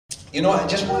You know, I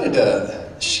just wanted to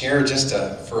share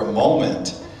for a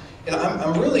moment. You know,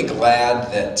 I'm really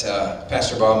glad that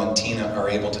Pastor Bob and Tina are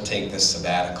able to take this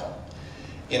sabbatical.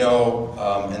 You know,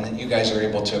 and that you guys are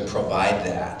able to provide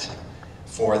that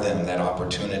for them, that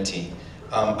opportunity.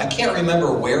 I can't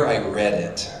remember where I read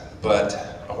it, but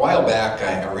a while back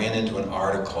I ran into an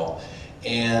article,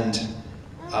 and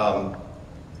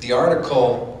the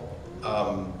article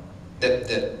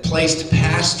that placed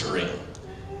pastoring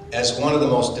as one of the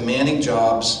most demanding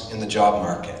jobs in the job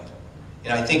market.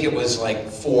 And I think it was like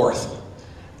fourth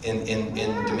in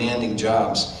demanding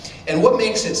jobs. And what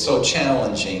makes it so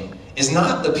challenging is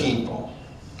not the people.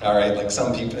 All right, like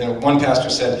some people, you know, one pastor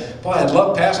said, boy, I'd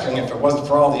love pastoring if it wasn't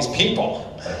for all these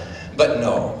people. But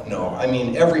no. I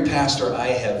mean, every pastor I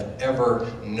have ever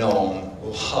known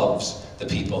loves the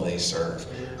people they serve.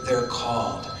 They're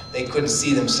called. They couldn't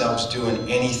see themselves doing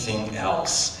anything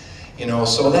else. You know,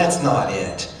 so that's not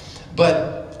it.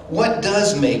 But what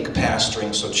does make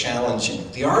pastoring so challenging?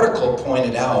 The article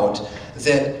pointed out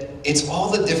that it's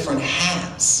all the different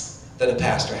hats that a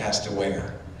pastor has to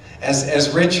wear.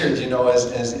 As Richard, you know,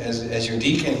 as your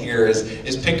deacon here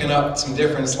is picking up some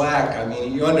different slack, I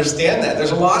mean, you understand that.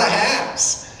 There's a lot of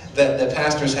hats that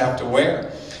pastors have to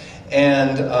wear.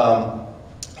 And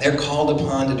they're called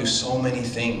upon to do so many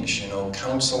things, you know,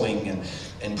 counseling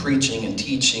and preaching and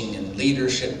teaching and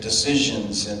leadership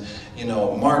decisions and, you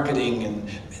know, marketing, and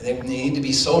they need to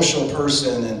be social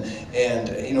person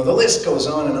and you know, the list goes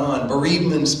on,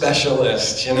 bereavement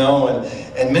specialist, you know,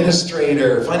 and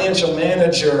administrator, financial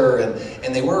manager,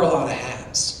 and they wear a lot of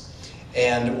hats.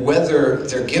 And whether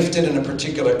they're gifted in a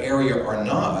particular area or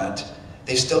not,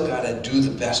 they've still got to do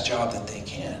the best job that they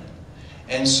can.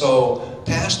 And so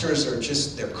pastors are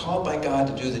they're called by God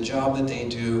to do the job that they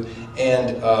do.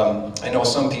 And I know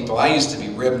some people, I used to be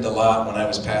ribbed a lot when I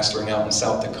was pastoring out in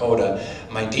South Dakota.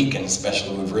 My deacon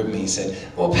especially would rib me. He said,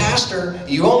 well, pastor,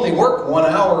 you only work 1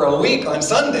 hour a week on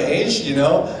Sundays, you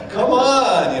know. Come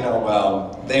on, you know.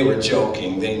 Well, they were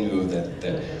joking. They knew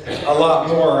that a lot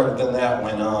more than that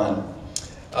went on.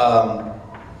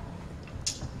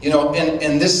 You know,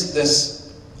 and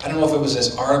this, I don't know if it was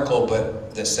this article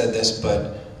that said this,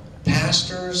 but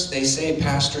they say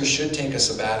pastors should take a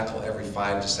sabbatical every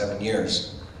 5 to 7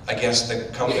 years. I guess the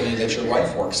company that your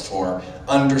wife works for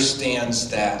understands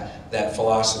that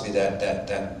philosophy,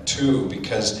 that too,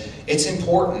 because it's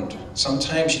important.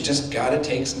 Sometimes you just got to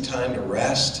take some time to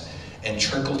rest and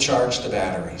trickle charge the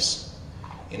batteries.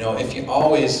 You know, if you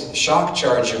always shock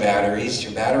charge your batteries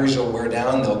will wear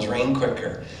down, they'll drain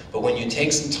quicker. But when you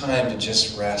take some time to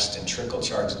just rest and trickle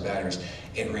charge the batteries,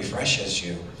 it refreshes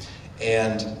you.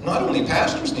 And not only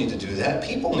pastors need to do that,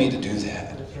 people need to do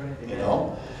that. You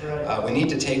know, we need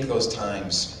to take those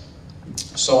times.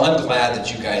 So I'm glad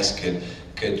that you guys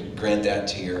could grant that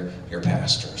to your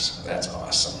pastors. That's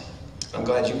awesome. I'm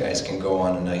glad you guys can go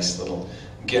on a nice little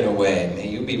getaway. May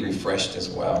you be refreshed as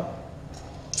well.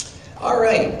 All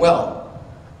right, well,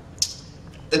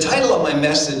 the title of my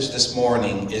message this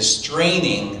morning is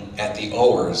Straining at the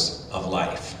Oars of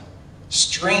Life.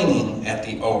 Straining at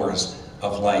the Oars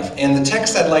of Life. And the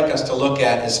text I'd like us to look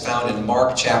at is found in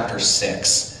Mark chapter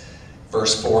 6,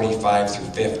 verse 45 through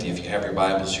 50. If you have your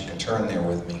Bibles, you can turn there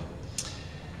with me.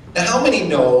 Now, how many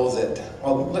know that,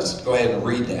 well, let's go ahead and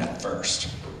read that first.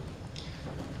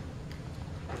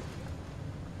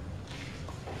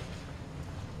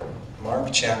 Mark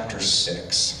chapter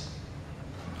 6.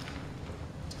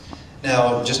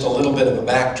 Now, just a little bit of a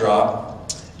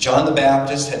backdrop. John the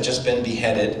Baptist had just been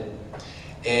beheaded,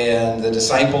 and the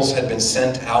disciples had been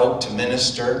sent out to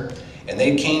minister, and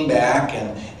they came back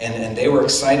and they were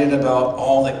excited about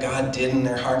all that God did in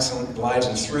their hearts and lives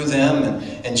and through them.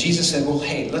 And Jesus said, well,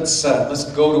 hey, let's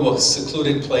go to a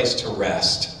secluded place to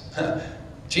rest.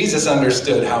 Jesus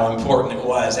understood how important it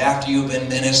was after you've been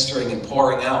ministering and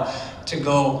pouring out to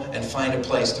go and find a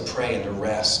place to pray and to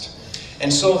rest.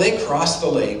 And so they crossed the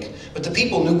lake, but the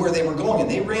people knew where they were going, and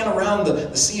they ran around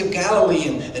the Sea of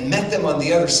Galilee and met them on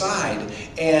the other side.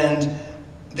 And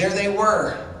there they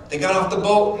were. They got off the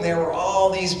boat, and there were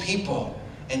all these people.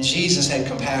 And Jesus had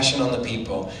compassion on the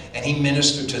people, and he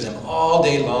ministered to them all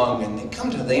day long. And they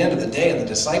come to the end of the day, and the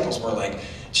disciples were like,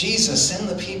 Jesus, send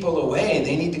the people away.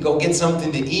 They need to go get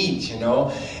something to eat, you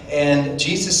know. And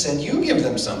Jesus said, you give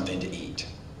them something to eat.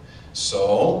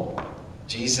 So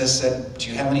Jesus said, do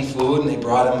you have any food? And they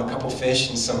brought him a couple fish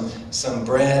and some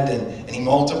bread, and he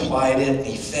multiplied it, and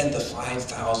he fed the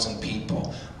 5,000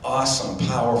 people. Awesome,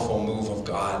 powerful move of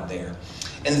God there.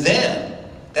 And then,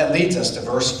 that leads us to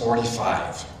verse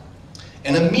 45.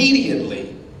 And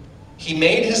immediately, he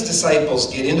made his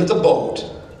disciples get into the boat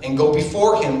and go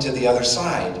before him to the other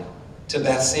side, to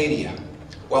Bethsaida,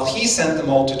 while he sent the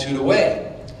multitude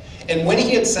away. And when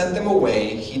he had sent them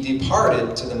away, he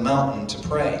departed to the mountain to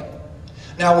pray.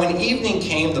 Now when evening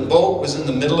came, the boat was in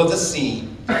the middle of the sea,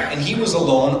 and he was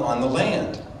alone on the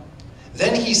land.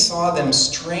 Then he saw them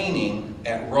straining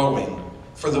at rowing,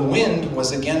 for the wind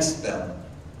was against them.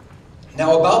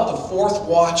 Now about the fourth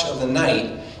watch of the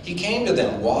night, he came to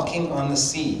them walking on the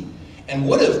sea, and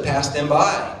would have passed them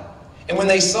by. And when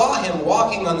they saw him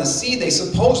walking on the sea, they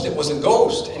supposed it was a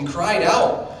ghost, and cried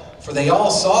out, for they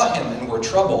all saw him and were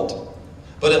troubled.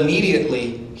 But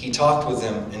immediately he talked with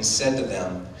them and said to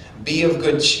them, "Be of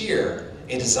good cheer,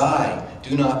 it is I,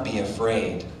 do not be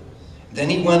afraid." Then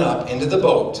he went up into the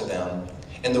boat to them,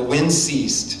 and the wind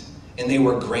ceased, and they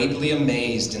were greatly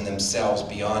amazed in themselves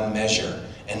beyond measure,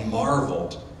 and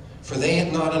marveled, for they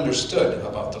had not understood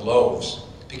about the loaves,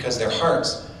 because their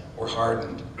hearts were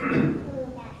hardened.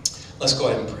 Let's go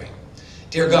ahead and pray.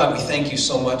 Dear God, we thank you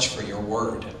so much for your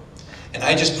word. And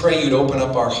I just pray you'd open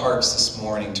up our hearts this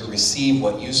morning to receive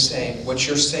what you say, what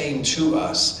you're saying to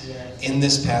us in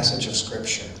this passage of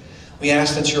Scripture. We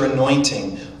ask that your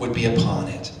anointing would be upon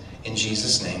it. In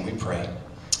Jesus' name we pray.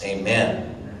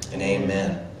 Amen and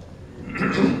amen.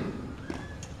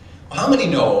 Well, how many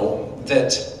know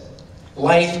that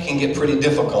life can get pretty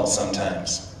difficult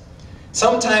sometimes?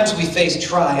 Sometimes we face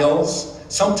trials.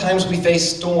 Sometimes we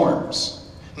face storms.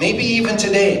 Maybe even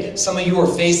today, some of you are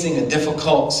facing a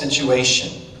difficult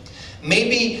situation.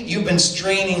 Maybe you've been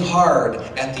straining hard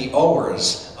at the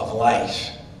oars of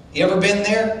life. You ever been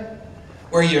there?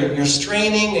 Where you're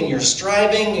straining and you're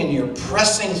striving and you're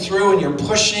pressing through and you're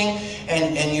pushing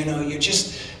and you know,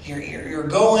 you're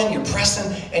going, you're pressing,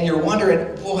 and you're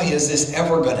wondering, boy, is this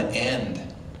ever going to end?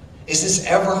 Is this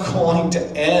ever going to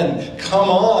end? Come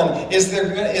on, is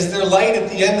there light at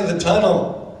the end of the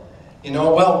tunnel? You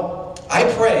know, well, I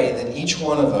pray that each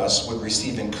one of us would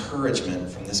receive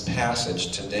encouragement from this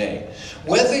passage today.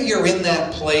 Whether you're in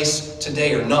that place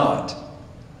today or not,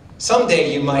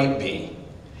 someday you might be.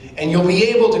 And you'll be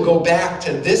able to go back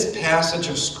to this passage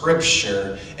of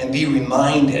Scripture and be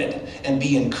reminded and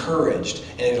be encouraged,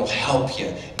 and it'll help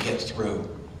you get through.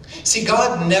 See,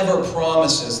 God never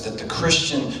promises that the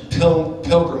Christian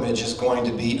pilgrimage is going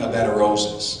to be a bed of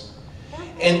roses.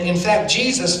 And in fact,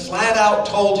 Jesus flat out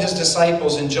told his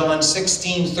disciples in John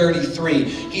 16:33,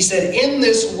 he said, "In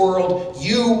this world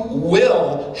you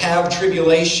will have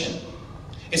tribulation."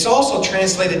 It's also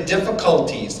translated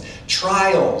difficulties,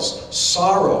 trials,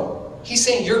 sorrow. He's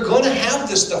saying you're going to have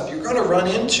this stuff. You're going to run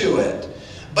into it.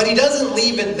 But he doesn't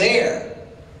leave it there.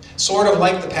 Sort of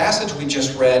like the passage we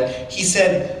just read, he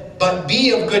said, "But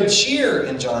be of good cheer,"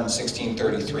 in John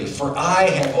 16:33, "for I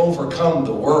have overcome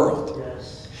the world."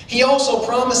 Yes. He also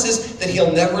promises that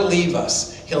he'll never leave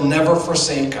us. He'll never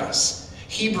forsake us.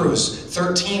 Hebrews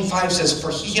 13:5 says, "For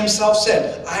he himself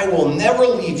said, I will never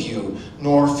leave you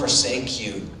nor forsake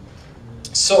you."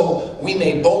 So we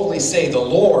may boldly say, "The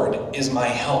Lord is my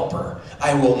helper.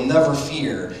 I will never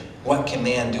fear. What can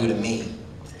man do to me?"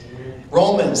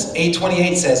 Romans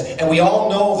 8:28 says, "And we all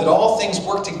know that all things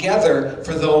work together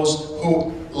for those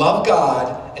who love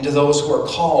God and to those who are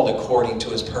called according to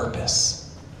his purpose."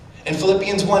 And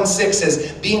Philippians 1:6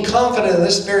 says, "Being confident of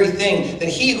this very thing, that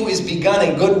he who has begun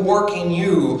a good work in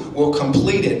you will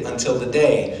complete it until the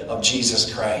day of Jesus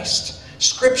Christ."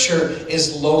 Scripture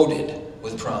is loaded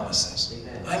with promises.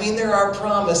 I mean, there are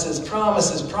promises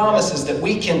that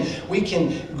we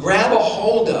can grab a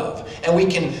hold of and we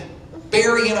can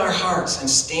bury in our hearts and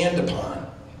stand upon.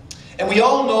 And we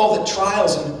all know that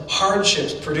trials and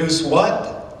hardships produce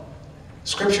what?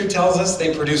 Scripture tells us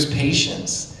they produce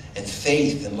patience and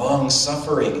faith and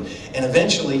long-suffering and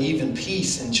eventually even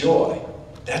peace and joy.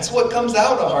 That's what comes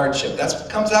out of hardship. That's what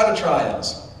comes out of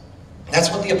trials. That's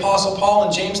what the Apostle Paul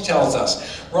in James tells us.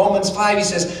 Romans 5, he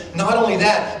says, "Not only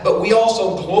that, but we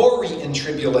also glory in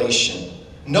tribulation,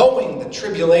 knowing that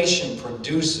tribulation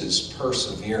produces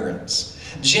perseverance."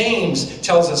 James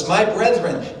tells us, "My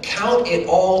brethren, count it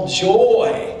all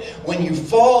joy when you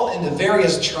fall into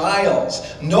various trials,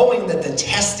 knowing that the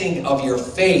testing of your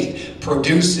faith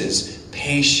produces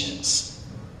patience."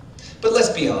 But let's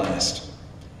be honest.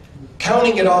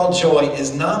 Counting it all joy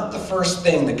is not the first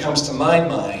thing that comes to my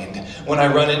mind when I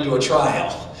run into a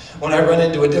trial, when I run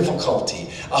into a difficulty,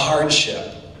 a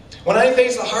hardship. When I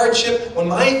face a hardship, when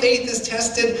my faith is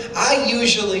tested, I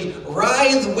usually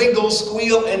writhe, wiggle,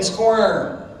 squeal, and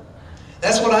squirm.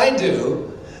 That's what I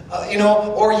do.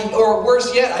 Or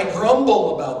worse yet, I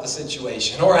grumble about the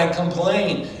situation, or I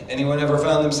complain. Anyone ever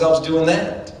found themselves doing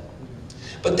that?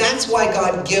 But that's why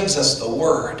God gives us the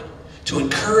Word, to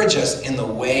encourage us in the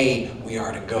way we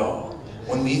are to go.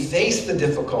 When we face the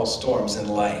difficult storms in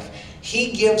life,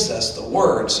 He gives us the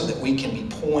Word so that we can be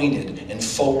pointed and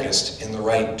focused in the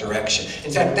right direction.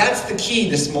 In fact, that's the key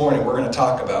this morning we're going to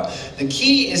talk about. The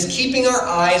key is keeping our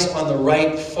eyes on the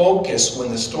right focus when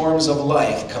the storms of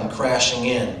life come crashing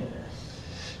in.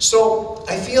 So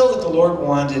I feel that the Lord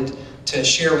wanted to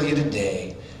share with you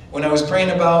today. When I was praying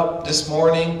about this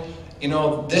morning,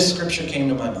 this scripture came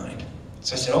to my mind.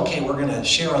 So I said, okay, we're going to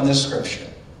share on this scripture.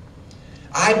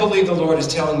 I believe the Lord is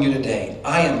telling you today,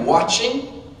 I am watching.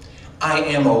 I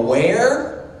am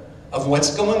aware of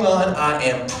what's going on. I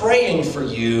am praying for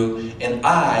you, and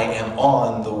I am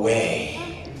on the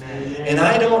way. Amen. And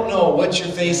I don't know what you're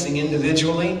facing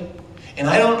individually, and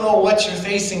I don't know what you're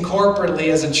facing corporately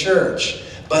as a church,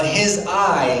 but His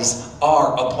eyes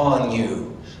are upon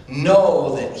you.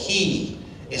 Know that He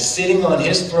is sitting on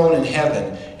His throne in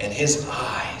heaven, and His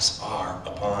eyes are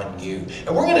upon you.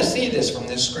 And we're going to see this from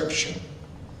this scripture.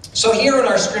 So here in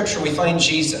our scripture we find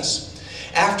Jesus.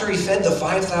 After He fed the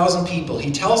 5,000 people,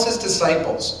 He tells His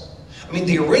disciples,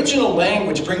 the original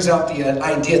language brings out the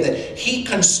idea that He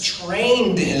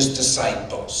constrained His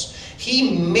disciples.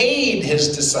 He made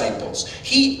His disciples.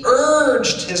 He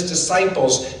urged His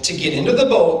disciples to get into the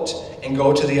boat and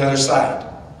go to the other side.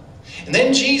 And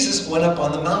then Jesus went up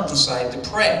on the mountainside to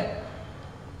pray.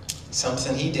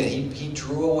 Something He did. He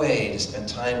drew away to spend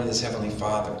time with His Heavenly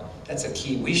Father. That's a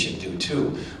key we should do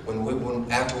too.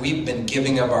 After we've been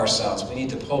giving of ourselves, we need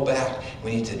to pull back.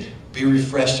 We need to be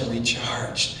refreshed and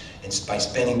recharged by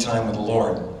spending time with the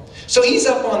Lord. So He's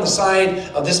up on the side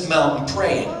of this mountain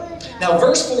praying. Now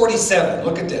verse 47,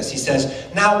 look at this. He says,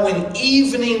 now when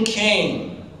evening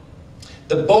came,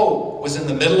 the boat was in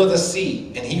the middle of the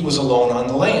sea, and He was alone on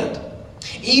the land.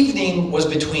 Evening was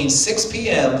between 6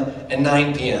 p.m. and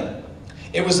 9 p.m.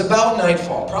 It was about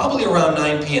nightfall, probably around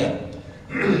 9 p.m.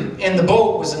 And the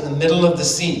boat was in the middle of the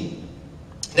sea.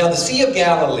 Now the Sea of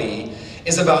Galilee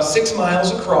is about 6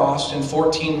 miles across and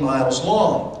 14 miles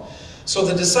long. So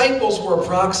the disciples were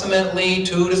approximately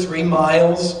 2 to 3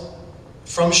 miles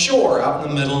from shore out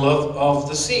in the middle of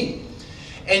the sea.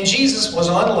 And Jesus was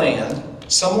on land,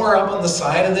 somewhere up on the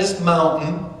side of this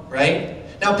mountain, right?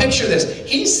 Now picture this.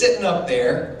 He's sitting up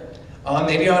there,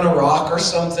 maybe on a rock or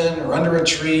something, or under a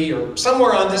tree, or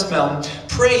somewhere on this mountain,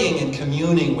 praying and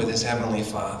communing with His Heavenly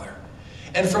Father.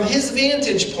 And from His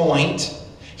vantage point,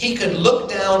 He could look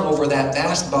down over that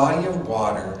vast body of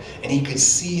water, and He could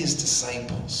see His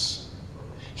disciples.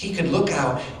 He could look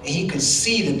out, and He could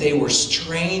see that they were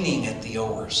straining at the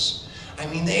oars.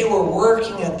 They were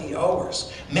working at the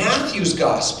oars. Matthew's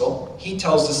gospel, he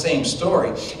tells the same story.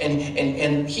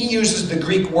 And he uses the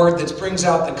Greek word that brings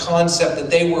out the concept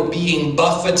that they were being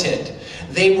buffeted.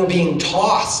 They were being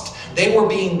tossed. They were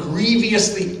being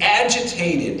grievously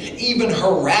agitated, even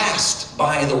harassed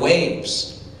by the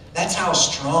waves. That's how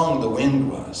strong the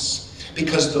wind was,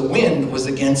 because the wind was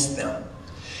against them.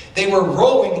 They were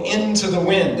rowing into the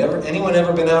wind. Anyone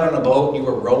ever been out on a boat and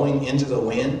you were rowing into the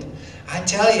wind? I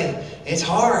tell you, it's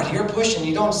hard. You're pushing.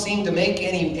 You don't seem to make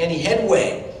any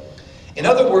headway. In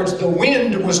other words, the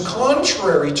wind was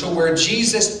contrary to where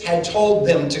Jesus had told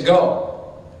them to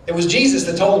go. It was Jesus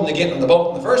that told them to get in the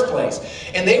boat in the first place.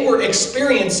 And they were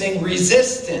experiencing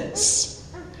resistance.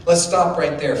 Let's stop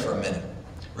right there for a minute.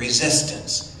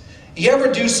 Resistance. You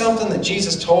ever do something that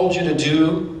Jesus told you to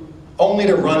do only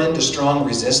to run into strong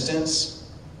resistance?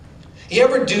 You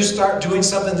ever start doing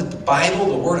something that the Bible,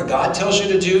 the Word of God, tells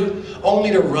you to do, only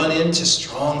to run into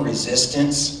strong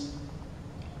resistance?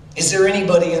 Is there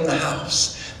anybody in the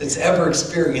house that's ever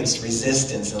experienced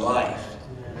resistance in life?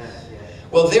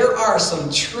 Well, there are some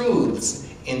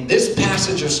truths in this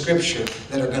passage of Scripture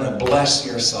that are going to bless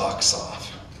your socks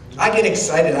off. I get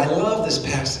excited. I love this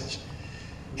passage.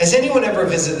 Has anyone ever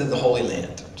visited the Holy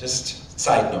Land? Just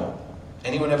side note.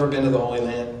 Anyone ever been to the Holy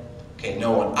Land? Okay,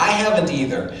 no one. I haven't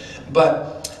either.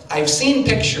 But I've seen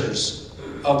pictures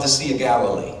of the Sea of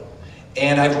Galilee.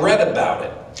 And I've read about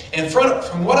it. And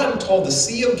from what I'm told, the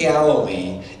Sea of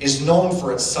Galilee is known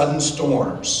for its sudden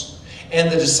storms. And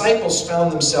the disciples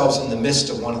found themselves in the midst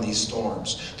of one of these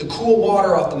storms. The cool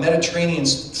water off the Mediterranean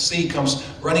Sea comes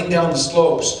running down the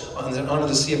slopes onto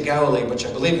the Sea of Galilee, which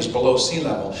I believe is below sea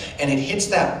level. And it hits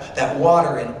that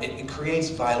water, and it creates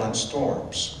violent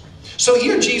storms. So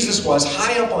here Jesus was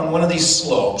high up on one of these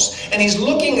slopes, and He's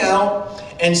looking out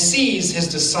and sees His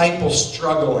disciples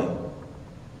struggling.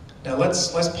 Now let's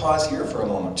pause here for a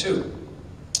moment too.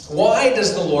 Why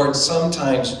does the Lord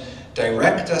sometimes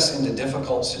direct us into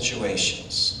difficult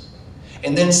situations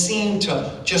and then seem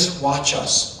to just watch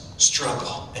us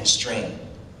struggle and strain?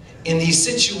 In these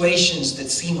situations that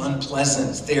seem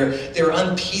unpleasant, they're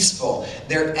unpeaceful,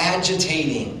 they're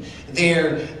agitating,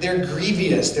 they're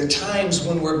grievous, they're times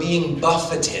when we're being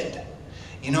buffeted.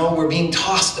 You know, we're being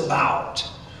tossed about.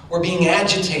 We're being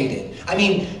agitated. I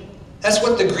mean, that's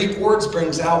what the Greek words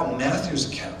brings out in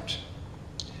Matthew's account.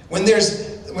 When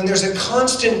there's a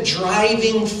constant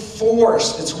driving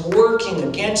force that's working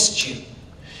against you,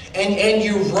 and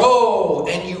you row,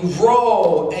 and you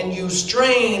row, and you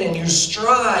strain, and you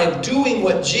strive, doing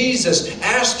what Jesus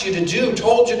asked you to do,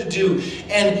 told you to do,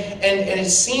 and it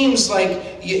seems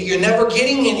like you're never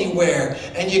getting anywhere,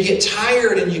 and you get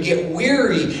tired, and you get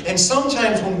weary, and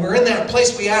sometimes when we're in that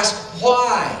place, we ask,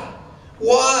 why?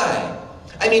 Why?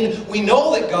 I mean, we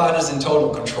know that God is in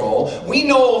total control. We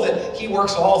know that He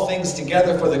works all things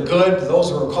together for the good,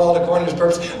 those who are called according to His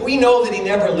purpose. We know that He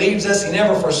never leaves us. He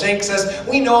never forsakes us.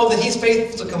 We know that He's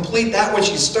faithful to complete that which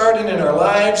He started in our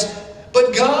lives.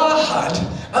 But God,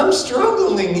 I'm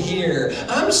struggling here.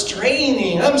 I'm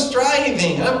straining. I'm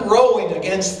striving. I'm rowing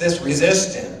against this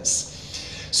resistance.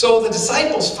 So the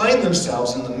disciples find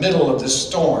themselves in the middle of this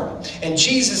storm. And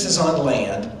Jesus is on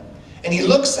land. And He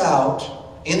looks out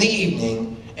in the evening,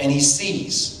 and He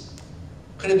sees.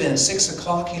 Could have been 6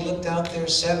 o'clock He looked out there,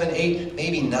 7, 8,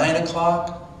 maybe 9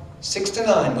 o'clock. 6 to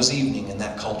 9 was evening in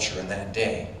that culture in that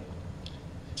day.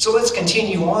 So let's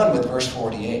continue on with verse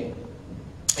 48.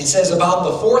 It says, about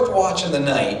the fourth watch of the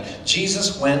night,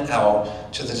 Jesus went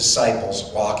out to the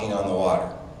disciples walking on the water.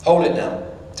 Hold it now.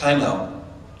 Time out.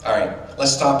 All right,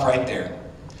 let's stop right there.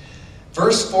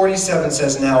 Verse 47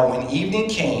 says, now when evening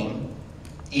came,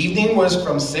 evening was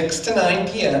from 6 to 9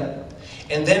 p.m.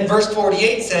 And then verse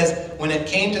 48 says, when it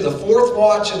came to the fourth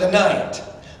watch of the night.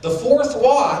 The fourth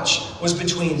watch was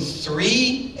between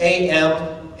 3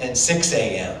 a.m. and 6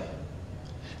 a.m.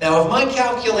 Now, if my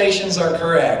calculations are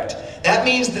correct, that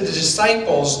means that the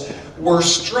disciples were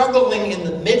struggling in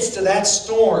the midst of that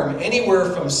storm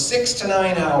anywhere from 6 to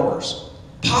 9 hours.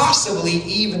 Possibly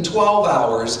even 12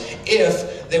 hours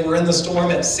if they were in the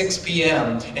storm at 6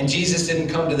 p.m. and Jesus didn't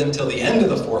come to them till the end of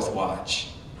the fourth watch.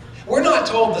 We're not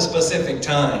told the specific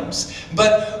times,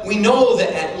 but we know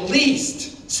that at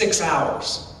least 6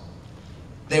 hours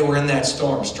they were in that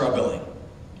storm struggling.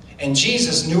 And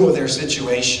Jesus knew of their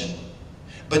situation,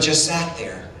 but just sat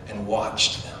there and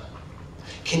watched them.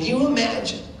 Can you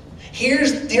imagine?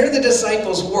 There the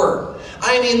disciples were.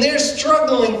 I mean, they're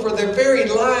struggling for their very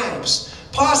lives.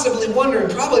 Probably wondering,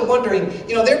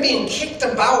 they're being kicked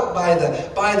about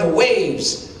by the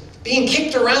waves, being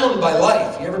kicked around by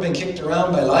life. You ever been kicked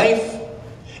around by life?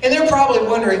 And they're probably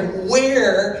wondering,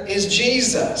 where is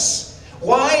Jesus?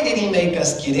 Why did He make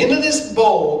us get into this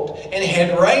boat and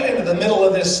head right into the middle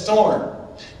of this storm?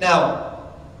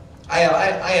 Now, I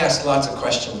ask lots of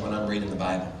questions when I'm reading the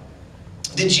Bible.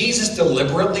 Did Jesus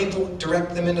deliberately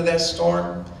direct them into that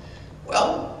storm?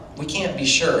 Well, we can't be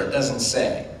sure. It doesn't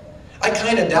say. I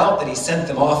kind of doubt that He sent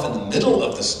them off in the middle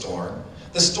of the storm.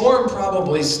 The storm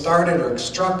probably started or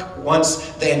struck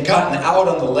once they had gotten out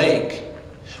on the lake.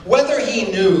 Whether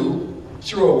He knew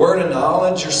through a word of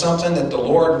knowledge or something that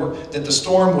the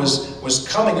storm was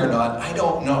coming or not, I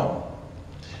don't know.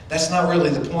 That's not really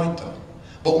the point though.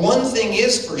 But one thing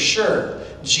is for sure,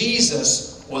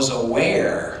 Jesus was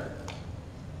aware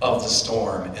of the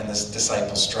storm and the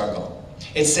disciples' struggle.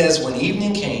 It says, when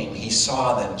evening came, He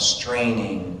saw them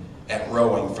straining at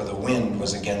rowing, for the wind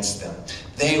was against them.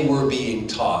 They were being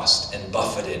tossed and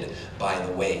buffeted by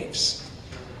the waves.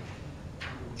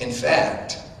 In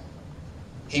fact,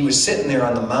 He was sitting there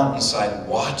on the mountainside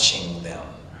watching them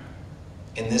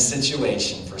in this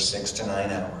situation for 6 to 9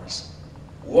 hours.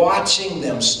 Watching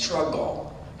them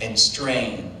struggle and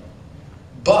strain.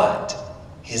 But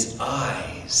His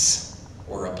eyes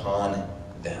were upon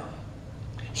them.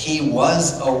 He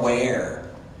was aware.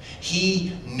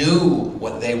 He knew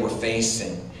what they were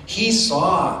facing. He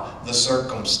saw the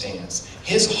circumstance.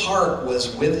 His heart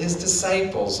was with His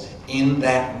disciples in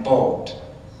that boat.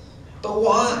 But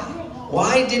why?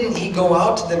 Why didn't He go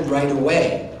out to them right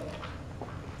away?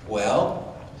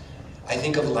 Well, I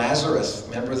think of Lazarus.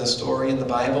 Remember the story in the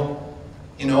Bible?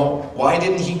 Why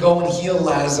didn't He go and heal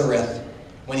Lazarus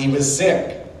when he was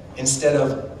sick instead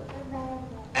of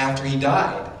after he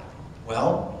died?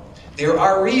 Well, there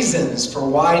are reasons for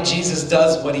why Jesus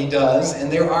does what He does, and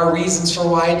there are reasons for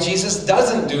why Jesus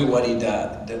doesn't do what He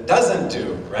doesn't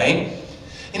do, right?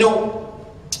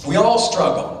 We all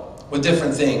struggle with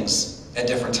different things at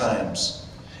different times.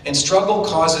 And struggle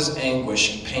causes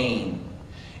anguish and pain,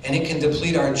 and it can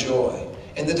deplete our joy.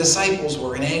 And the disciples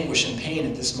were in anguish and pain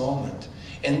at this moment.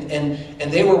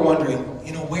 And they were wondering,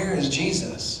 where is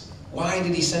Jesus? Why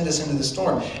did He send us into the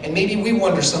storm? And maybe we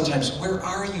wonder sometimes, where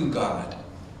are you, God?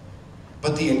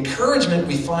 But the encouragement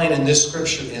we find in this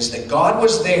scripture is that God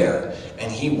was there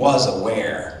and He was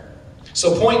aware.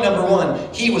 So point number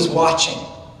one, He was watching.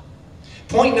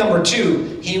 Point number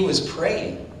 2, he was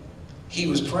praying. He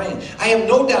was praying. I have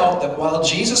no doubt that while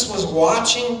Jesus was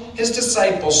watching his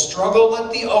disciples struggle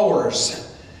at the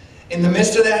Oars, in the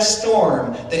midst of that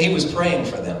storm, that he was praying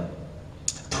for them.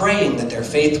 Praying that their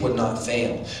faith would not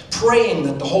fail. Praying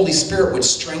that the Holy Spirit would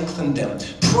strengthen them.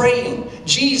 Praying.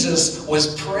 Jesus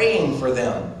was praying for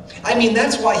them. I mean,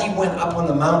 that's why he went up on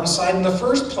the mountainside in the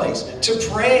first place, to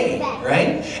pray,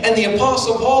 right? And the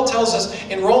Apostle Paul tells us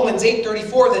in Romans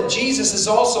 8:34 that Jesus is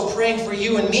also praying for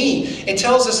you and me. It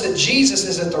tells us that Jesus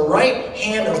is at the right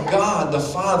hand of God the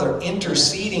Father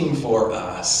interceding for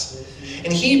us.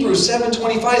 In Hebrews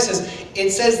 7:25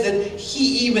 it says that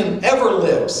he even ever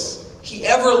lives. He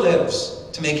ever lives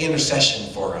to make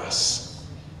intercession for us.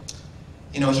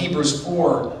 You know, Hebrews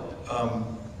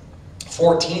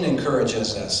 4:14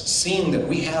 encourages us, seeing that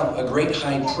we have a great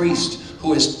high priest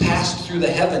who has passed through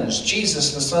the heavens,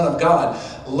 Jesus, the Son of God,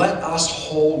 let us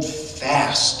hold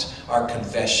fast our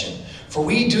confession. For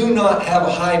we do not have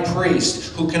a high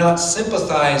priest who cannot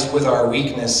sympathize with our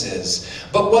weaknesses,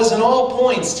 but was in all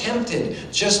points tempted,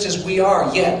 just as we are,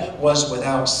 yet was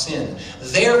without sin.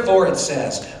 Therefore, it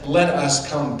says, let us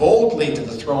come boldly to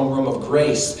the throne room of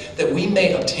grace, that we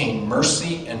may obtain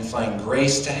mercy and find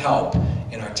grace to help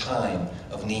in our time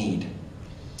of need.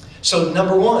 So,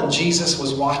 number 1, Jesus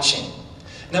was watching.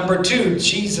 Number 2,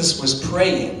 Jesus was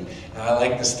praying. And I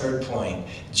like this third point.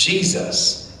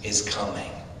 Jesus is coming.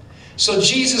 So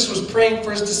Jesus was praying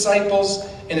for his disciples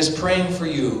and is praying for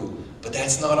you. But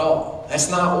that's not all. That's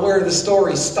not where the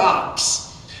story stops.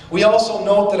 We also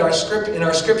note that in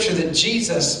our scripture that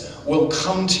Jesus will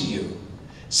come to you.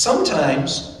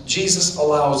 Sometimes Jesus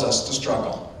allows us to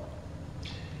struggle.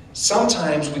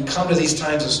 Sometimes we come to these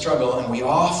times of struggle and we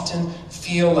often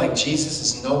feel like Jesus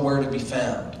is nowhere to be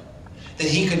found. That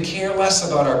he could care less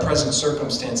about our present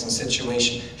circumstance and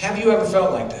situation. Have you ever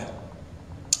felt like that?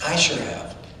 I sure have.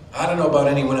 I don't know about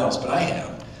anyone else, but I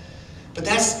have. But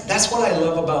that's what I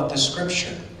love about this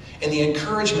scripture and the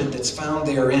encouragement that's found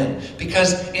therein.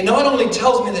 Because it not only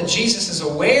tells me that Jesus is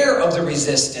aware of the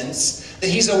resistance, that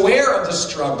he's aware of the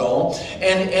struggle,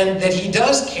 and that he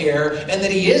does care, and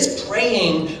that he is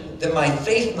praying that my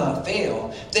faith not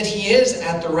fail, that he is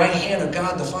at the right hand of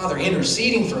God the Father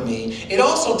interceding for me. It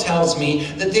also tells me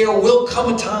that there will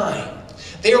come a time.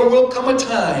 There will come a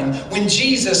time when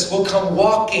Jesus will come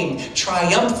walking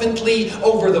triumphantly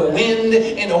over the wind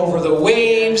and over the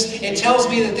waves. It tells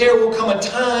me that there will come a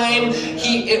time,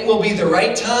 it will be the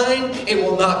right time. It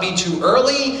will not be too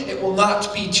early. It will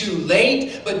not be too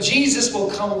late. But Jesus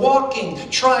will come walking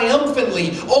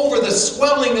triumphantly over the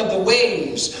swelling of the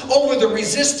waves, over the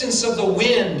resistance of the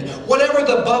wind. Whatever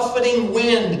the buffeting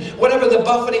wind, whatever the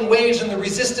buffeting waves and the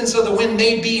resistance of the wind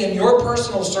may be in your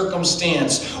personal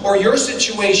circumstance or your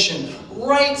situation,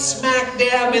 right smack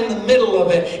dab in the middle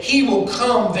of it, he will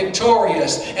come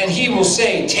victorious and he will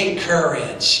say, take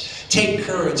courage. Take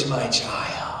courage, my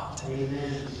child.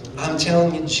 Amen. I'm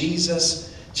telling you,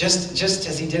 Jesus, just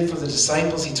as he did for the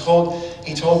disciples, he told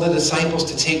the disciples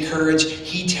to take courage.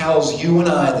 He tells you and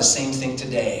I the same thing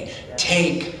today.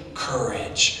 Take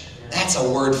courage. That's a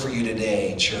word for you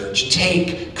today, church.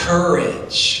 Take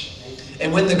courage.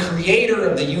 And when the creator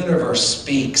of the universe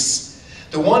speaks,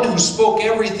 the one who spoke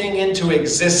everything into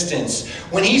existence,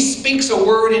 when he speaks a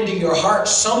word into your heart,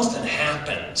 something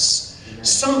happens.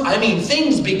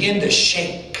 Things begin to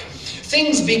shake.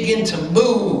 Things begin to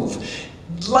move.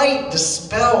 Light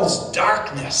dispels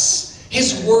darkness.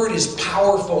 His word is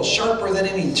powerful, sharper than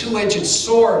any two-edged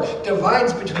sword,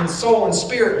 divides between soul and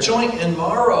spirit, joint and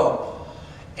marrow,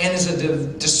 and is a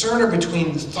discerner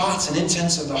between the thoughts and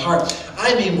intents of the heart.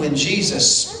 When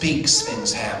Jesus speaks,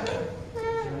 things happen.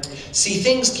 See,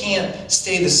 things can't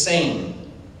stay the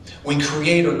same when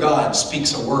Creator God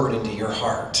speaks a word into your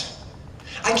heart.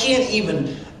 I can't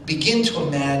even begin to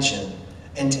imagine,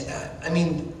 I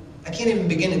can't even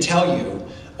begin to tell you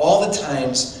all the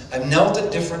times I've knelt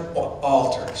at different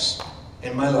altars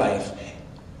in my life,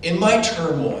 in my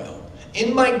turmoil,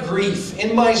 in my grief,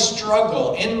 in my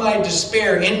struggle, in my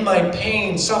despair, in my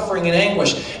pain, suffering, and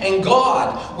anguish. And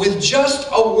God, with just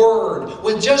a word,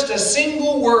 with just a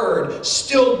single word,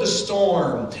 stilled the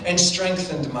storm and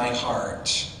strengthened my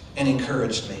heart and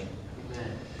encouraged me.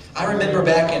 Amen. I remember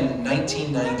back in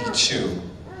 1992,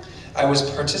 I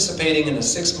was participating in a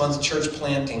 6-month church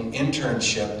planting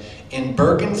internship in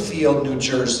Bergenfield, New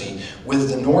Jersey, with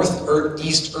the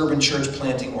Northeast Urban Church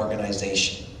Planting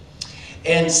Organization.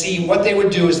 And see, what they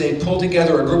would do is they'd pull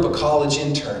together a group of college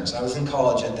interns. I was in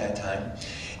college at that time.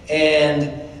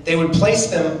 And they would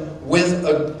place them with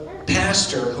a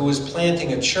pastor who was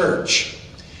planting a church.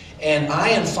 And I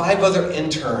and 5 other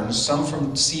interns, some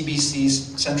from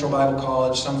CBC's, Central Bible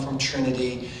College, some from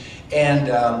Trinity, and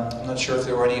I'm not sure if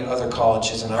there were any other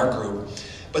colleges in our group,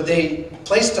 but they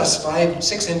placed us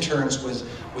 6 interns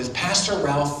with Pastor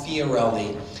Ralph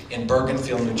Fiorelli in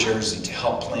Bergenfield, New Jersey, to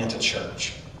help plant a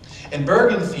church. And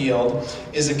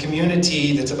Bergenfield is a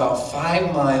community that's about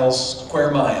 5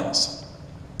 square miles.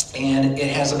 And it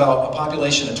has about a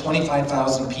population of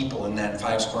 25,000 people in that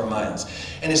 5 square miles.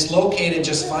 And it's located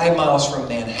just 5 miles from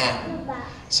Manhattan.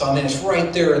 So, I mean, it's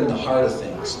right there in the heart of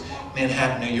things,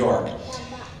 Manhattan, New York.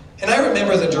 And I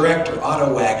remember the director,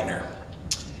 Otto Wagner.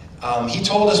 He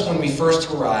told us when we first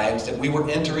arrived that we were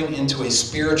entering into a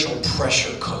spiritual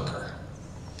pressure cooker.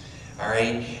 All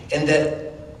right? And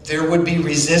that there would be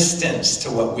resistance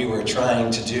to what we were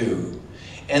trying to do.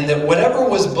 And that whatever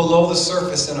was below the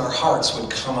surface in our hearts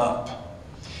would come up.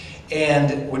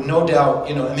 And would no doubt,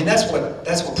 you know, I mean, that's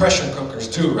what pressure cookers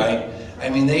do, right? I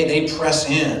mean, they press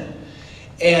in.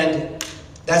 And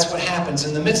that's what happens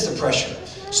in the midst of pressure.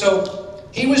 So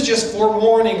he was just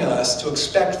forewarning us to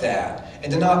expect that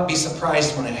and to not be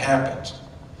surprised when it happened.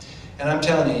 And I'm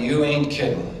telling you, you ain't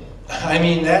kidding. I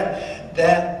mean,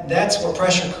 that's what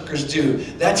pressure cookers do.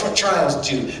 That's what trials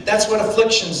do. That's what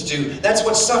afflictions do. That's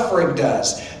what suffering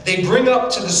does. They bring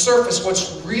up to the surface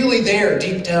what's really there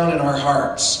deep down in our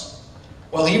hearts.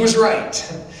 Well, he was right.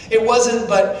 It wasn't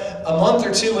but a month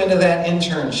or 2 into that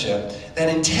internship, that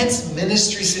intense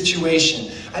ministry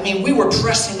situation. I mean, we were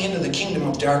pressing into the kingdom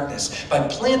of darkness by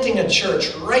planting a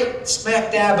church right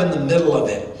smack dab in the middle of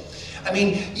it. I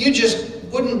mean, you just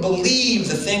wouldn't believe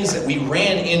the things that we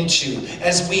ran into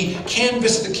as we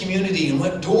canvassed the community and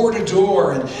went door to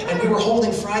door, and we were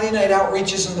holding Friday night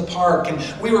outreaches in the park,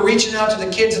 and we were reaching out to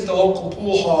the kids at the local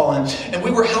pool hall, and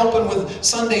we were helping with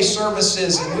Sunday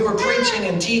services, and we were preaching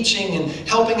and teaching and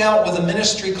helping out with a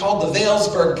ministry called the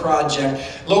Vailsburg Project,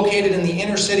 located in the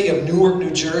inner city of Newark,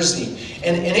 New Jersey.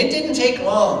 And it didn't take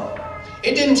long.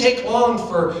 It didn't take long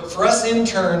for us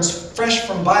interns, fresh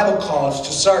from Bible college,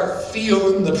 to start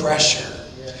feeling the pressure.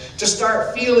 To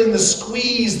start feeling the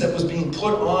squeeze that was being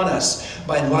put on us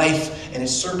by life and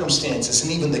its circumstances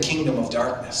and even the kingdom of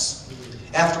darkness.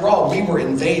 After all, we were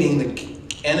invading the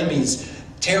enemy's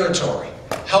territory,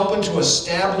 helping to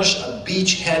establish a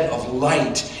beachhead of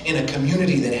light in a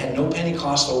community that had no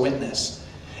Pentecostal witness.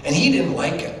 And he didn't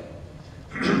like it.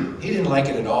 He didn't like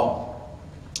it at all.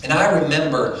 And I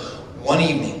remember one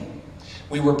evening,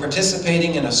 we were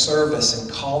participating in a service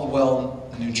in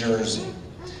Caldwell, New Jersey,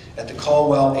 at the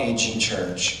Caldwell AG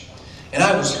Church. And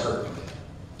I was hurting.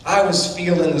 I was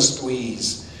feeling the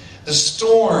squeeze. The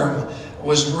storm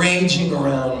was raging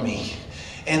around me.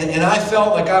 And I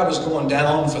felt like I was going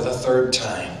down for the 3rd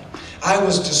time. I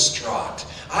was distraught.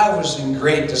 I was in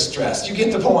great distress. You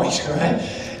get the point, right?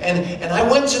 And I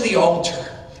went to the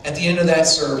altar at the end of that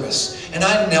service. And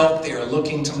I knelt there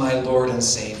looking to my Lord and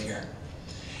Savior.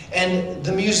 And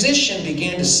the musician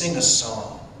began to sing a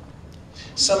song.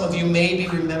 Some of you maybe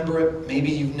remember it.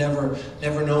 Maybe you've never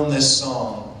known this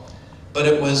song. But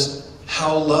it was,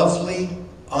 "How lovely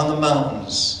on the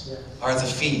mountains are the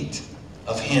feet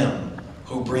of him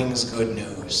who brings good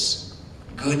news."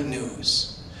 Good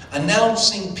news.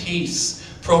 Announcing peace.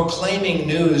 Proclaiming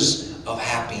news of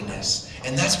happiness.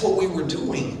 And that's what we were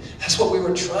doing. That's what we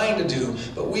were trying to do.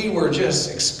 But we were just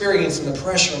experiencing the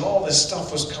pressure, and all this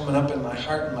stuff was coming up in my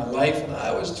heart and my life. And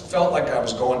I felt like I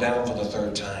was going down for the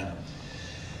 3rd time.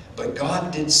 But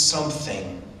God did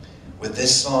something with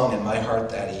this song in my heart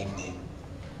that evening.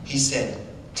 He said,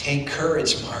 "Take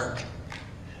courage, Mark.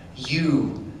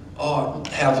 You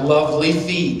have lovely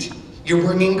feet. You're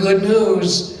bringing good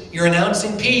news. You're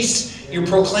announcing peace. You're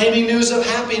proclaiming news of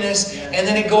happiness." And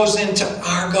then it goes into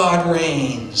 "Our God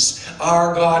reigns.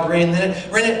 Our God reigns."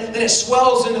 Then it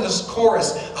swells into this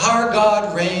chorus. "Our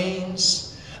God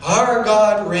reigns. Our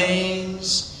God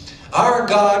reigns. Our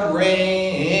God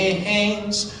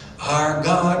reigns. Our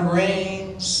God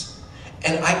reigns."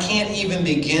 And I can't even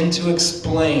begin to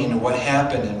explain what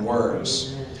happened in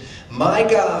words. My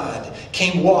God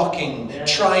came walking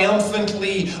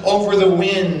triumphantly over the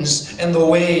winds and the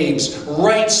waves,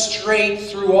 right straight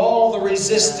through all the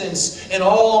resistance and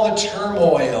all the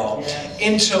turmoil,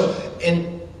 and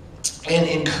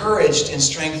encouraged and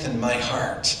strengthened my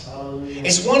heart.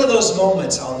 It's one of those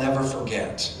moments I'll never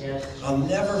forget. I'll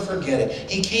never forget it.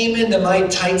 He came into my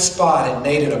tight spot and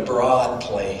made it a broad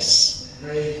place.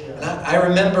 And I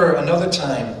remember another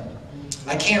time,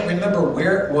 I can't remember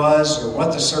where it was or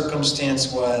what the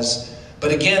circumstance was,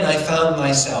 but again I found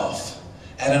myself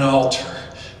at an altar,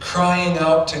 crying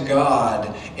out to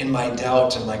God in my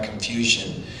doubt and my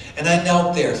confusion. And I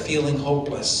knelt there feeling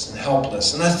hopeless and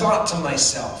helpless. And I thought to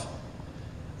myself,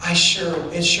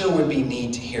 it sure would be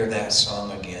neat to hear that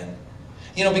song again.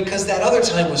 You know, because that other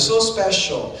time was so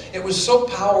special. It was so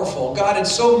powerful. God had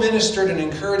so ministered and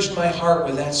encouraged my heart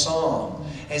with that song.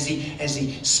 As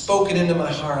he spoke it into my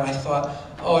heart, I thought,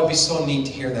 oh, it'd be so neat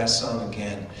to hear that song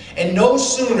again. And no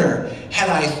sooner had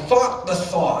I thought the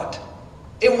thought,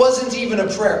 it wasn't even a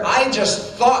prayer. I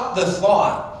just thought the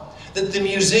thought that the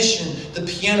musician, the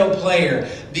piano player,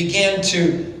 began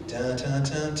to dun, dun,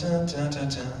 dun, dun, dun, dun,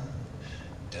 dun,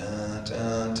 dun,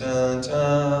 dun, dun,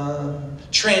 dun,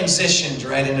 transitioned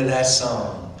right into that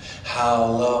song. How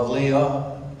lovely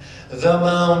are the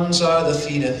mountains are the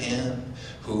feet of him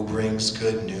who brings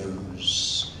good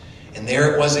news. And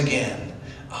there it was again.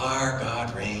 Our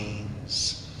God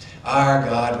reigns. Our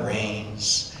God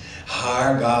reigns.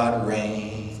 Our God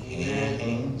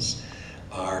reigns.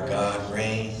 Our God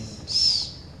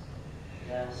reigns.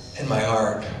 Yes. And my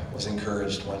heart was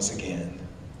encouraged once again.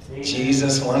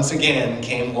 Jesus once again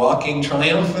came walking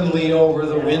triumphantly over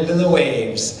the wind and the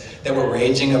waves that were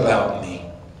raging about me.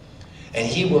 And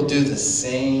he will do the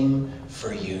same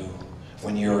for you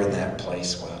when you're in that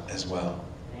place as well.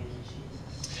 Thank you,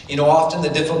 Jesus. You know, often the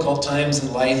difficult times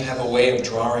in life have a way of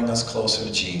drawing us closer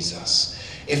to Jesus,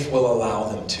 if we'll allow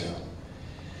them to.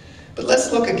 But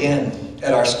let's look again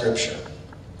at our scripture.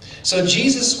 So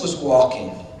Jesus was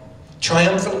walking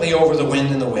triumphantly over the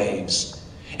wind and the waves.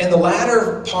 And the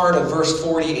latter part of verse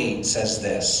 48 says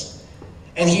this,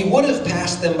 and he would have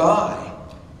passed them by.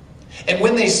 And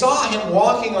when they saw him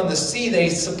walking on the sea, they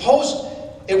supposed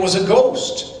it was a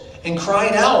ghost and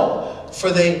cried out,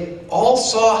 for they all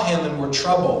saw him and were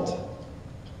troubled.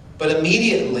 But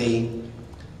immediately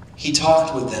he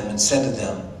talked with them and said to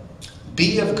them,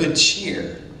 be of good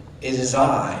cheer, it is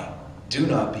I, do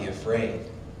not be afraid.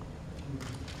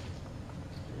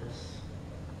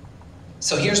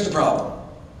 So here's the problem.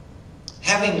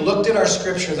 Having looked at our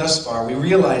scripture thus far, we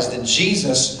realize that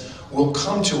Jesus will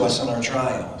come to us in our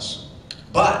trials.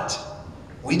 But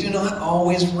we do not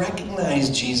always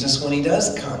recognize Jesus when he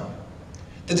does come.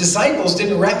 The disciples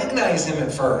didn't recognize him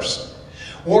at first.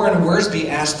 Warren Wiersbe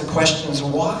asked the questions,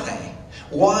 why?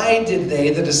 Why did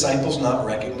the disciples, not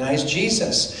recognize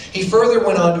Jesus? He further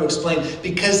went on to explain,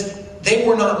 because they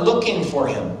were not looking for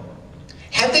him.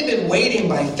 Had they been waiting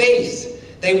by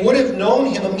faith, they would have known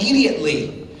him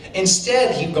immediately.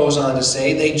 Instead, he goes on to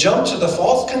say, they jumped to the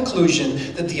false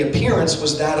conclusion that the appearance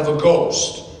was that of a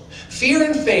ghost. Fear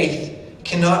and faith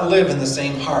cannot live in the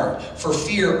same heart, for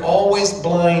fear always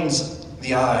blinds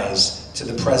the eyes to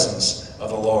the presence of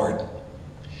the Lord.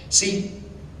 See,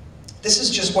 this is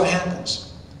just what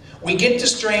happens. We get to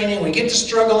straining, we get to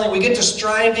struggling, we get to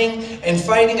striving and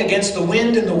fighting against the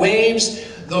wind and the waves,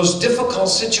 those difficult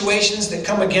situations that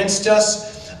come against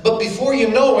us. But before you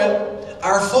know it,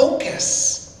 our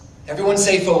focus, everyone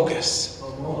say focus.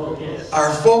 Focus.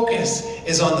 Our focus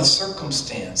is on the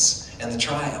circumstance and the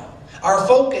trial. Our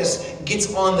focus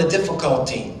gets on the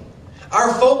difficulty.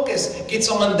 Our focus gets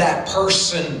on that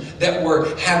person that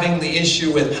we're having the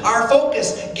issue with. Our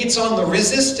focus gets on the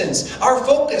resistance. Our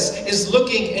focus is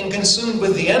looking and consumed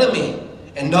with the enemy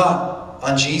and not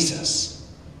on Jesus.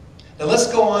 Now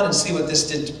let's go on and see what this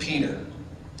did to Peter.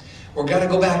 We're going to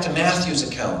go back to Matthew's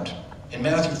account. In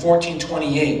Matthew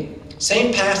 14:28.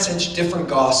 Same passage, different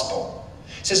gospel.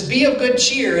 It says, be of good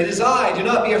cheer, it is I, do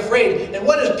not be afraid. And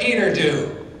what does Peter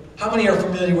do? How many are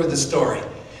familiar with the story?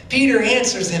 Peter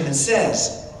answers him and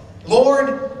says,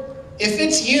 Lord, if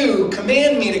it's you,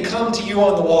 command me to come to you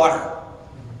on the water.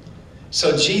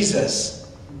 So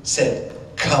Jesus said,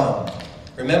 come.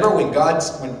 Remember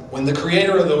when the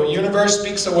creator of the universe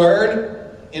speaks a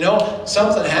word,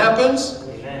 something happens?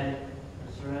 Amen.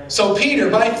 That's right. So Peter,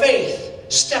 by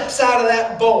faith, steps out of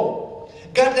that boat,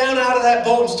 got down out of that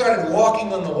boat and started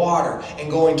walking on the water and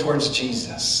going towards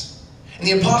Jesus. And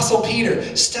the Apostle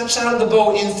Peter steps out of the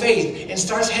boat in faith and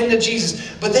starts heading to Jesus.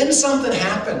 But then something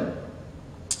happened.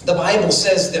 The Bible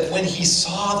says that when he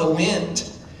saw the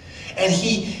wind, and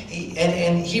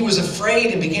he was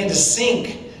afraid and began to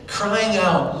sink, crying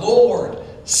out, Lord,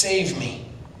 save me.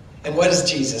 And what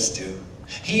does Jesus do?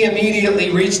 He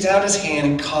immediately reached out his hand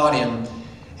and caught him,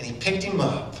 and he picked him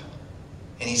up.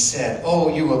 And he said,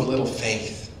 oh, you of little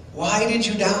faith, why did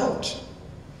you doubt?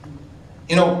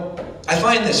 I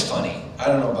find this funny. I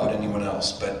don't know about anyone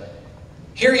else, but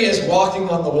here he is walking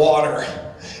on the water,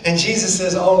 and Jesus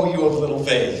says, oh, you of little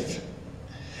faith.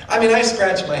 I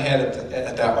scratch my head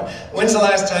at that one. When's the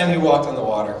last time you walked on the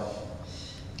water?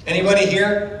 Anybody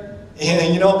here?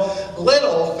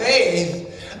 Little faith.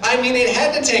 It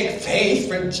had to take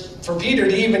faith for Peter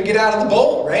to even get out of the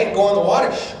boat, right? And go in the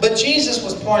water. But Jesus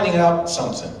was pointing out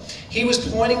something. He was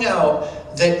pointing out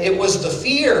that it was the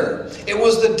fear, it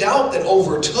was the doubt that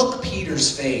overtook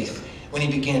Peter's faith when he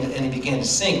began to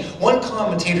sink. One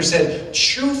commentator said,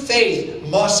 true faith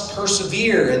must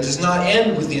persevere and does not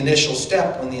end with the initial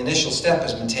step when the initial step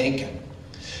has been taken.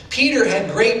 Peter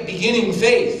had great beginning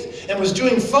faith and was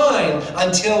doing fine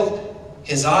until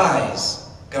his eyes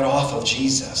got off of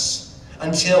Jesus,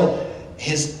 until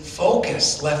his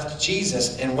focus left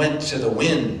Jesus and went to the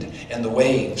wind and the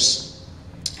waves.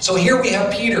 So here we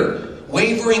have Peter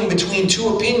wavering between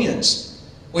two opinions,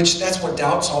 which that's what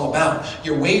doubt's all about.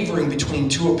 You're wavering between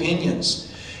two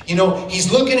opinions. You know,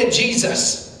 he's looking at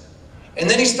Jesus, and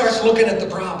then he starts looking at the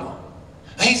problem.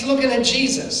 He's looking at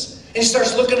Jesus, and he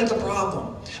starts looking at the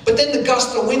problem. But then the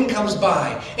gust of wind comes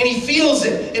by, and he feels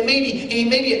it, and maybe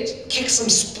it kicks some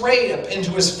spray up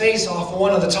into his face off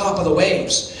one of the top of the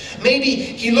waves. Maybe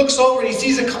he looks over and he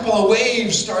sees a couple of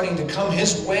waves starting to come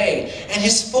his way, and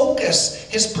his focus,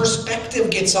 his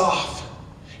perspective gets off.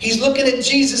 He's looking at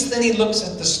Jesus, then he looks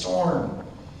at the storm.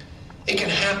 It can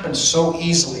happen so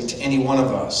easily to any one of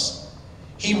us.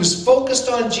 He was focused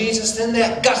on Jesus, then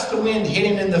that gust of wind hit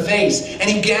him in the face, and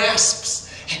he gasps.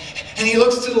 And he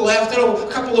looks to the left, and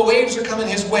a couple of waves are coming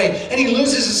his way, and he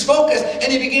loses his focus,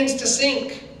 and he begins to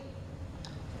sink.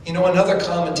 You know, another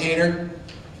commentator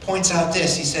points out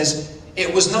this. He says,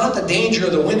 it was not the danger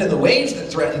of the wind and the waves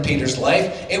that threatened Peter's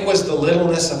life. It was the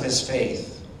littleness of his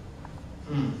faith.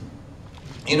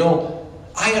 You know,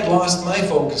 I had lost my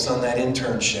focus on that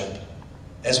internship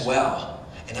as well,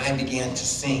 and I began to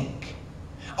sink.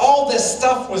 All this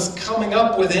stuff was coming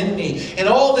up within me, and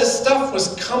all this stuff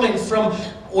was coming from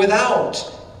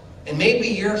without. And maybe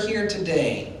you're here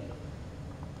today,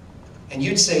 and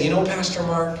you'd say, you know, Pastor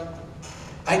Mark,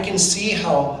 I can see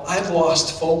how I've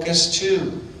lost focus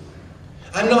too.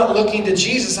 I'm not looking to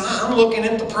Jesus, I'm looking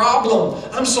at the problem.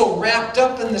 I'm so wrapped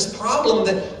up in this problem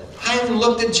that I haven't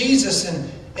looked at Jesus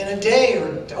in a day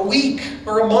or a week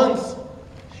or a month.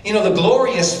 You know, the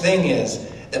glorious thing is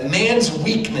that man's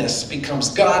weakness becomes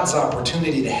God's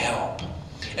opportunity to help.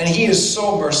 And He is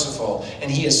so merciful, and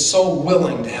He is so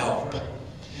willing to help.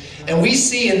 And we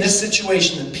see in this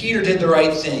situation that Peter did the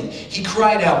right thing. He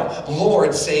cried out,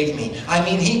 Lord, save me. I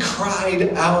mean, he cried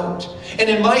out. And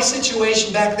in my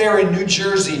situation back there in New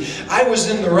Jersey, I was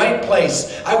in the right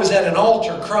place. I was at an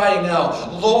altar crying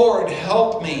out, Lord,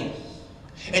 help me.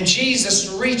 And Jesus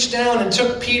reached down and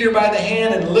took Peter by the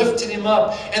hand and lifted him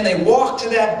up. And they walked to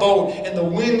that boat, and the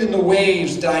wind and the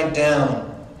waves died down.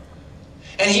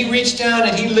 And He reached down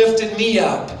and He lifted me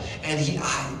up. And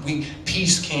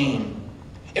peace came.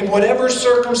 In whatever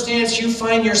circumstance you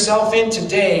find yourself in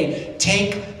today,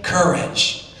 take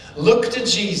courage. Look to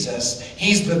Jesus.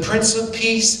 He's the Prince of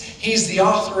Peace. He's the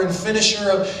author and finisher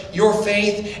of your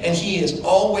faith, and He is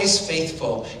always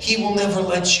faithful. He will never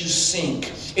let you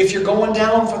sink. If you're going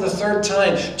down for the third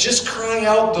time, just cry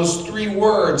out those three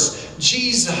words,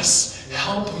 Jesus,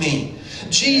 help me.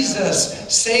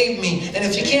 Jesus, save me. And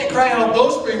if you can't cry out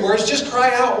those three words, just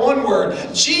cry out one word,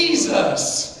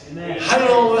 Jesus. Amen. I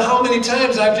don't know how many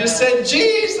times I've just said,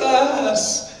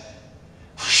 Jesus.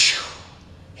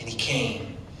 And He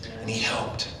came and He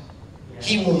helped.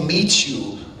 He will meet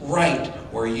you right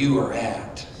where you are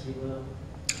at.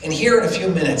 And here in a few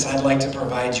minutes, I'd like to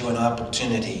provide you an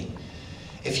opportunity.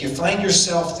 If you find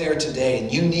yourself there today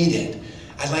and you need it,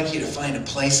 I'd like you to find a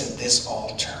place at this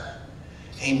altar.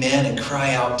 Amen. And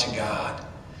cry out to God.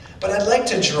 But I'd like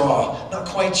to draw, not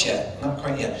quite yet,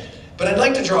 but I'd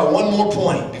like to draw one more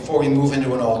point before we move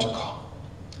into an altar call.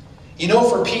 You know,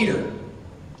 for Peter,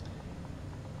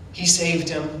 He saved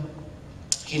him.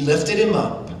 He lifted him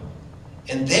up.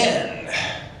 And then,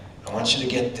 I want you to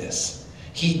get this,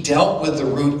 He dealt with the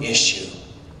root issue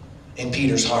in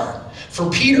Peter's heart. For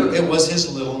Peter, it was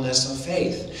his littleness of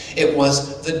faith. It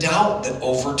was the doubt that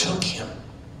overtook him.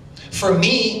 For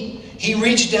me, He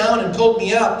reached down and pulled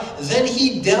me up. Then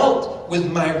He dealt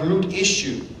with my root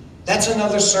issue. That's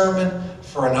another sermon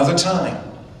for another time.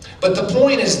 But the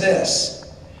point is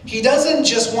this. He doesn't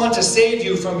just want to save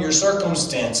you from your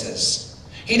circumstances.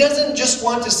 He doesn't just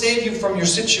want to save you from your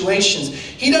situations.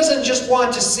 He doesn't just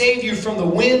want to save you from the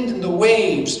wind and the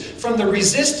waves, from the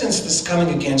resistance that's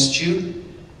coming against you.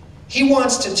 He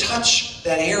wants to touch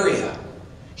that area.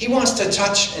 He wants to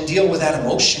touch and deal with that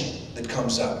emotion that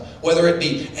comes up, whether it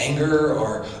be anger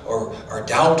or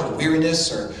doubt or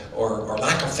weariness or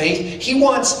lack of faith. He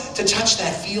wants to touch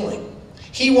that feeling.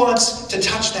 He wants to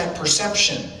touch that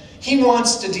perception. He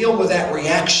wants to deal with that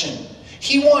reaction.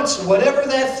 He wants whatever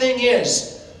that thing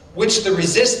is, which the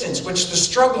resistance, which the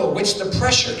struggle, which the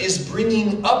pressure is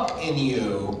bringing up in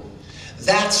you.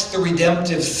 That's the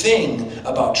redemptive thing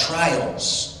about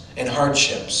trials and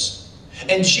hardships.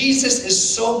 And Jesus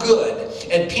is so good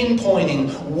at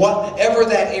pinpointing whatever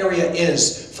that area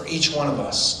is for each one of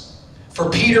us. For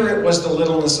Peter, it was the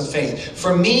littleness of faith.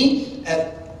 For me,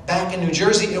 back in New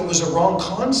Jersey, it was a wrong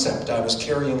concept I was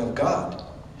carrying of God.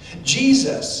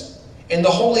 Jesus and the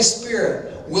Holy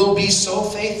Spirit will be so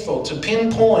faithful to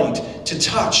pinpoint, to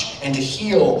touch, and to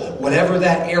heal whatever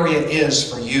that area is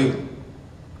for you.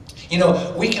 You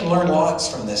know, we can learn lots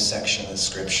from this section of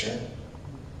Scripture.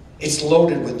 It's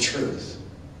loaded with truth.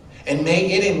 And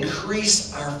may it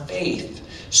increase our faith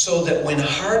so that when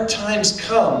hard times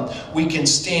come, we can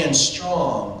stand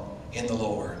strong in the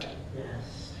Lord.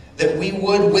 Yes. That we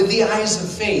would, with the eyes of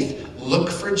faith, look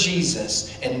for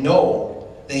Jesus and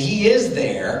know that He is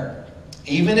there,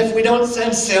 even if we don't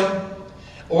sense Him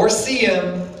or see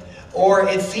Him, or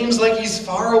it seems like He's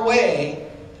far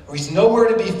away, or He's nowhere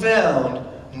to be found.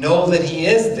 Know that He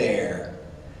is there.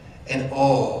 And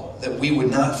that we would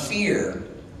not fear,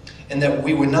 and that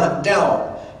we would not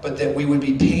doubt, but that we would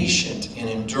be patient and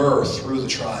endure through the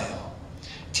trial.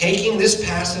 Taking this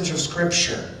passage of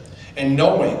Scripture and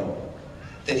knowing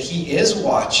that He is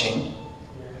watching,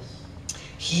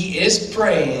 He is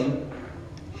praying,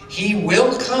 He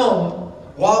will come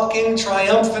walking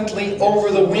triumphantly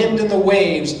over the wind and the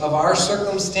waves of our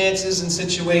circumstances and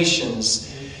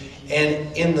situations.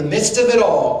 And in the midst of it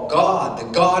all, God,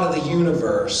 the God of the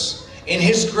universe, in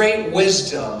His great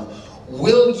wisdom,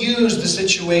 will use the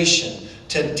situation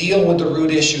to deal with the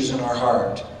root issues in our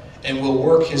heart, and will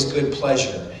work His good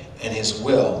pleasure and His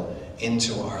will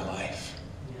into our life.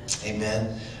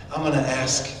 Amen. I'm going to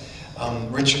ask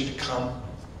Richard to come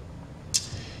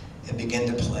and begin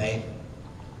to play.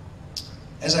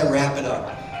 As I wrap it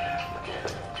up,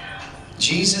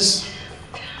 Jesus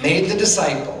made the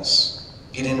disciples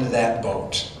get into that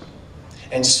boat.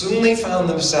 And soon they found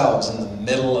themselves in the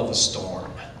middle of a storm.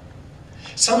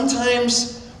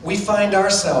 Sometimes we find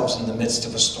ourselves in the midst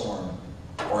of a storm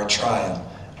or a trial,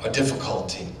 a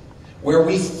difficulty, where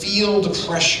we feel the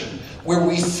pressure, where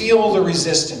we feel the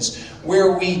resistance,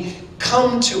 where we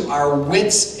come to our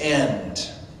wits'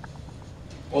 end.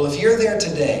 Well, if you're there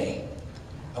today,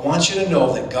 I want you to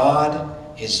know that God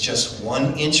is just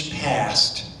 1 inch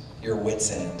past your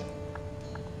wits' end.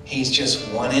 He's just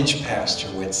 1 inch past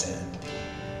your wits' end.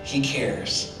 He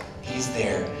cares. He's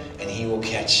there, and He will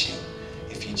catch you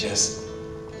if you just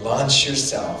launch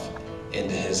yourself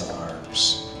into His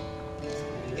arms.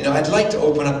 You know, I'd like to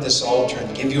open up this altar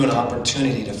and give you an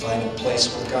opportunity to find a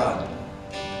place with God.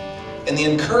 And the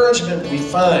encouragement we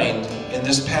find in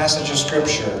this passage of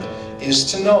Scripture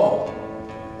is to know,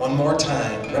 one more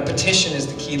time, repetition is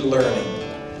the key to learning.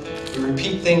 We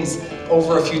repeat things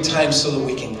over a few times so that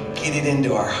we can get it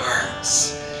into our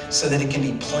hearts, so that it can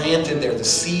be planted there. The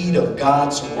seed of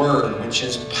God's Word, which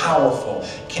is powerful,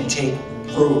 can take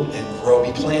root and grow,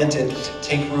 be planted,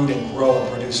 take root and grow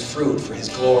and produce fruit for His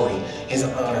glory, His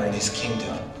honor, and His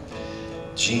kingdom.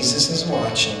 Jesus is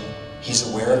watching. He's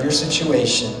aware of your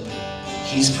situation.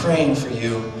 He's praying for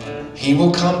you. He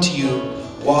will come to you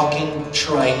walking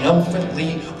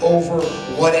triumphantly over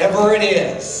whatever it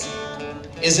is.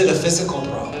 Is it a physical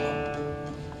problem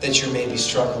that you're maybe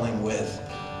struggling with?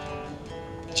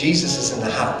 Jesus is in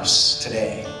the house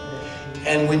today.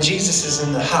 And when Jesus is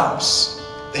in the house,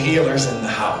 the healer's in the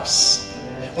house.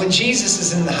 When Jesus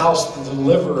is in the house, the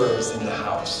deliverer is in the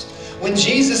house. When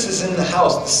Jesus is in the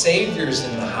house, the Savior's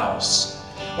in the house.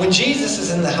 When Jesus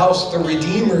is in the house, the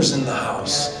Redeemer's in the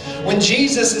house. When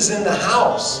Jesus is in the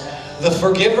house, the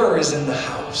Forgiver is in the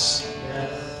house.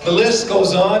 The list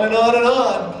goes on and on and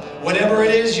on. Whatever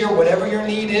it is, whatever your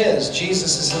need is,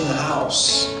 Jesus is in the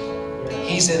house.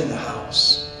 He's in the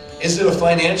house. Is it a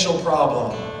financial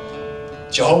problem?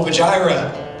 Jehovah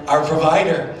Jireh, our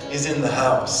provider, is in the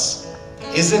house.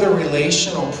 Is it a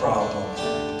relational problem?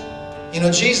 You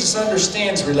know, Jesus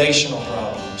understands relational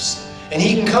problems. And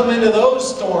He can come into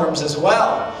those storms as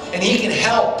well. And He can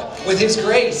help with His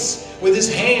grace, with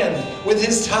His hand, with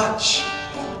His touch.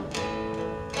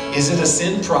 Is it a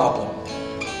sin problem?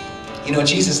 You know,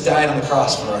 Jesus died on the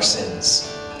cross for our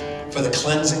sins, for the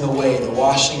cleansing away, the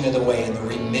washing of the way, and the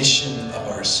remission of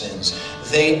our sins.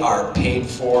 They are paid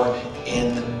for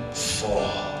in full.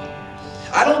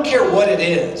 I don't care what it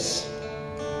is.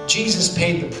 Jesus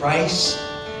paid the price.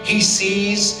 He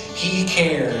sees, He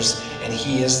cares, and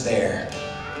He is there.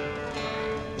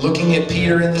 Looking at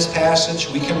Peter in this passage,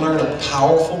 we can learn a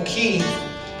powerful key,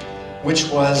 which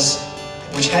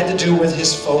had to do with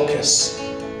his focus.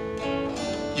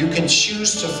 You can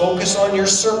choose to focus on your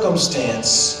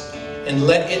circumstance and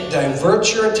let it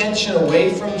divert your attention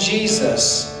away from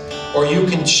Jesus, or you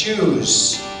can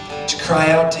choose to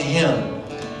cry out to Him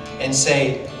and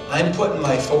say, I'm putting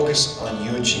my focus on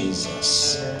you,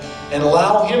 Jesus. And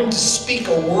allow Him to speak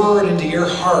a word into your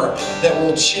heart that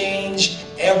will change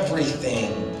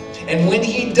everything. And when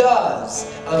He does,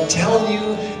 I'm telling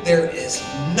you, there is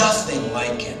nothing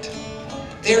like it.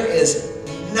 There is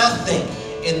nothing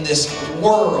in this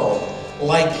world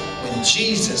like when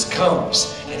Jesus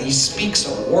comes and He speaks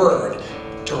a word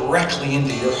directly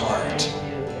into your heart.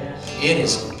 It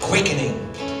is quickening.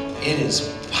 It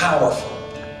is powerful.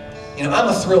 You know, I'm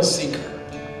a thrill seeker.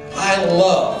 I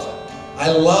love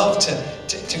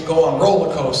to go on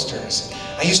roller coasters.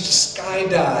 I used to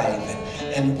skydive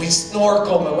and we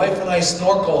snorkel. My wife and I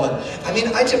snorkel, and I mean,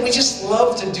 we just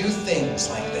love to do things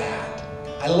like that.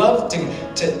 I love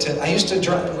I used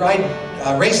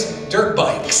to race dirt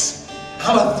bikes.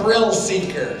 I'm a thrill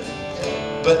seeker.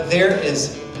 But there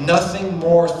is nothing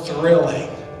more thrilling.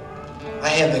 I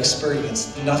have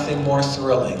experienced nothing more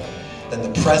thrilling than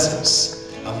the presence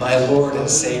of my Lord and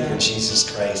Savior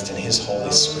Jesus Christ and His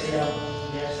Holy Spirit.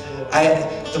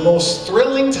 The most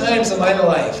thrilling times of my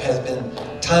life have been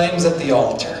times at the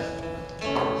altar,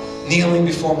 kneeling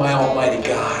before my Almighty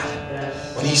God,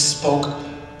 when He spoke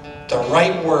the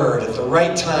right word at the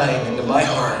right time into my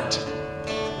heart.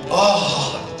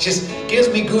 Oh, it just gives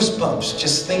me goosebumps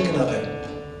just thinking of it.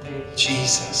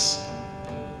 Jesus,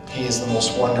 He is the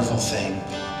most wonderful thing.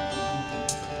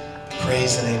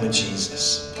 Praise the name of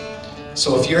Jesus.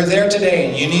 So if you're there today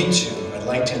and you need to, I'd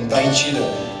like to invite you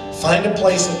to find a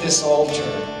place at this altar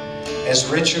as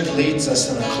Richard leads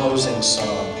us in a closing song.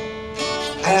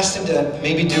 I asked him to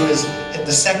maybe do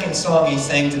the second song he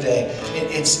sang today.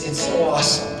 It's so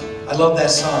awesome. I love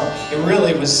that song. It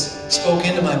really spoke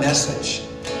into my message.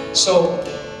 So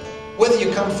whether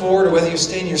you come forward or whether you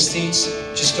stay in your seats,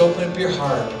 just open up your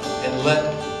heart and let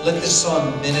this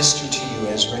song minister to you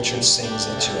as Richard sings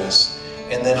it to us.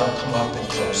 And then I'll come up and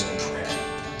close in prayer.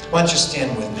 Why don't you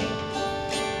stand with me?